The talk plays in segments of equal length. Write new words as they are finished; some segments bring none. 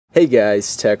Hey guys,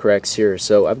 TechRax here.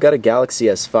 So I've got a Galaxy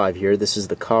S5 here. This is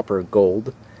the copper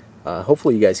gold.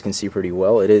 Hopefully you guys can see pretty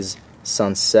well. It is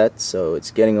sunset, so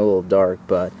it's getting a little dark,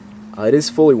 but it is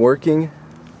fully working,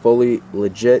 fully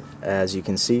legit, as you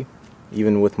can see,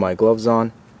 even with my gloves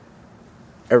on.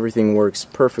 Everything works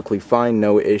perfectly fine,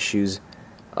 no issues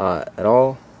at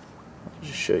all. I'll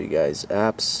just show you guys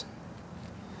apps.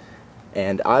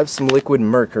 And I have some liquid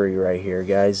mercury right here,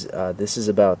 guys. This is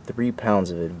about 3 pounds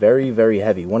of it. Very, very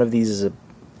heavy. One of these is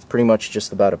pretty much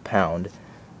just about a pound.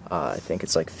 I think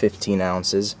it's like 15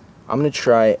 ounces. I'm going to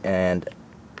try and,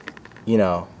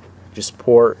 just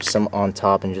pour some on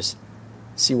top and just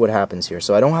see what happens here.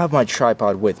 So I don't have my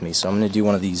tripod with me, so I'm going to do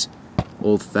one of these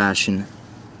old-fashioned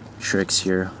tricks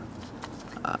here.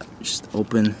 Just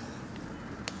open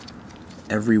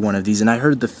every one of these. And I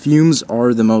heard the fumes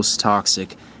are the most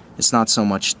toxic. It's not so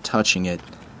much touching it,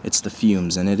 it's the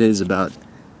fumes, and it is about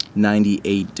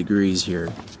 98 degrees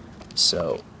here,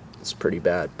 so it's pretty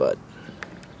bad, but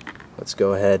let's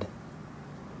go ahead.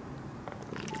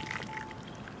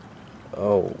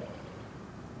 Oh.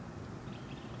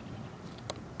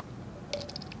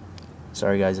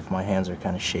 Sorry guys if my hands are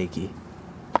kind of shaky.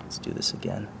 Let's do this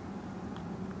again.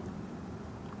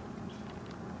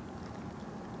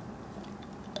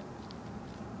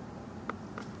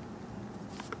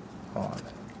 On.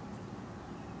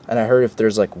 And I heard if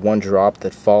there's like one drop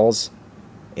that falls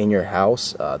in your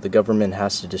house, the government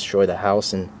has to destroy the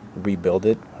house and rebuild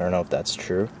it. I don't know if that's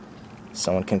true.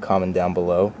 Someone can comment down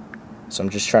below. So I'm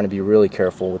just trying to be really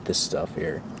careful with this stuff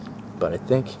here. But I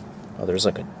think, oh, there's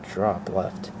like a drop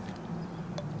left.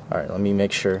 Alright, let me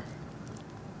make sure.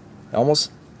 It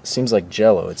almost seems like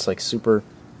Jello. It's like super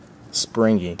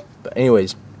springy. But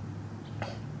anyways,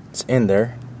 it's in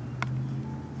there.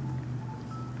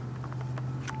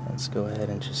 Let's go ahead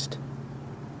and just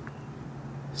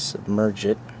submerge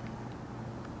it.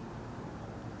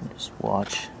 Just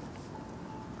watch.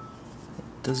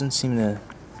 It doesn't seem to...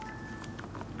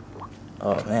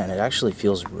 Oh man, it actually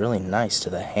feels really nice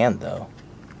to the hand though.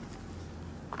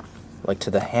 Like to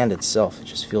the hand itself, it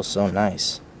just feels so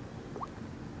nice.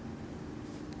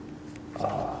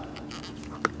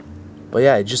 But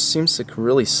yeah, it just seems to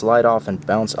really slide off and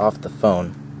bounce off the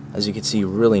phone. As you can see,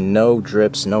 really no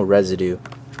drips, no residue.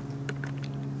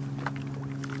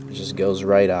 It just goes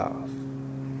right off.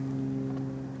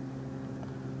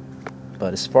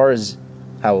 But as far as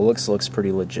how it looks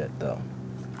pretty legit though.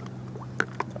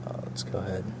 Let's go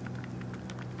ahead.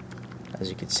 As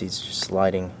you can see, it's just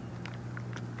sliding.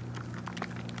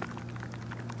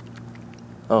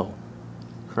 Oh,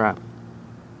 crap.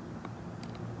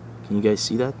 Can you guys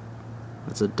see that?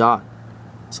 It's a dot.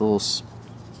 It's a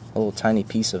little tiny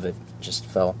piece of it just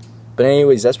fell. But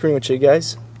anyways, that's pretty much it,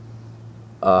 guys.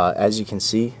 As you can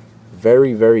see,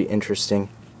 very, very interesting,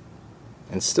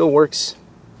 and still works,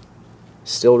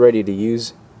 still ready to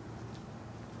use.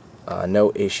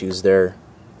 No issues there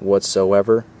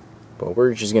whatsoever, but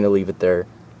we're just gonna leave it there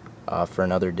for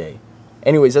another day.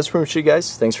 Anyways, that's pretty much it,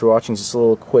 guys. Thanks for watching. Just a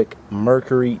little quick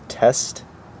Mercury test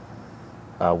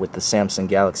with the Samsung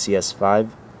Galaxy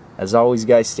S5. As always,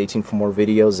 guys, stay tuned for more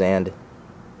videos, and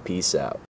peace out.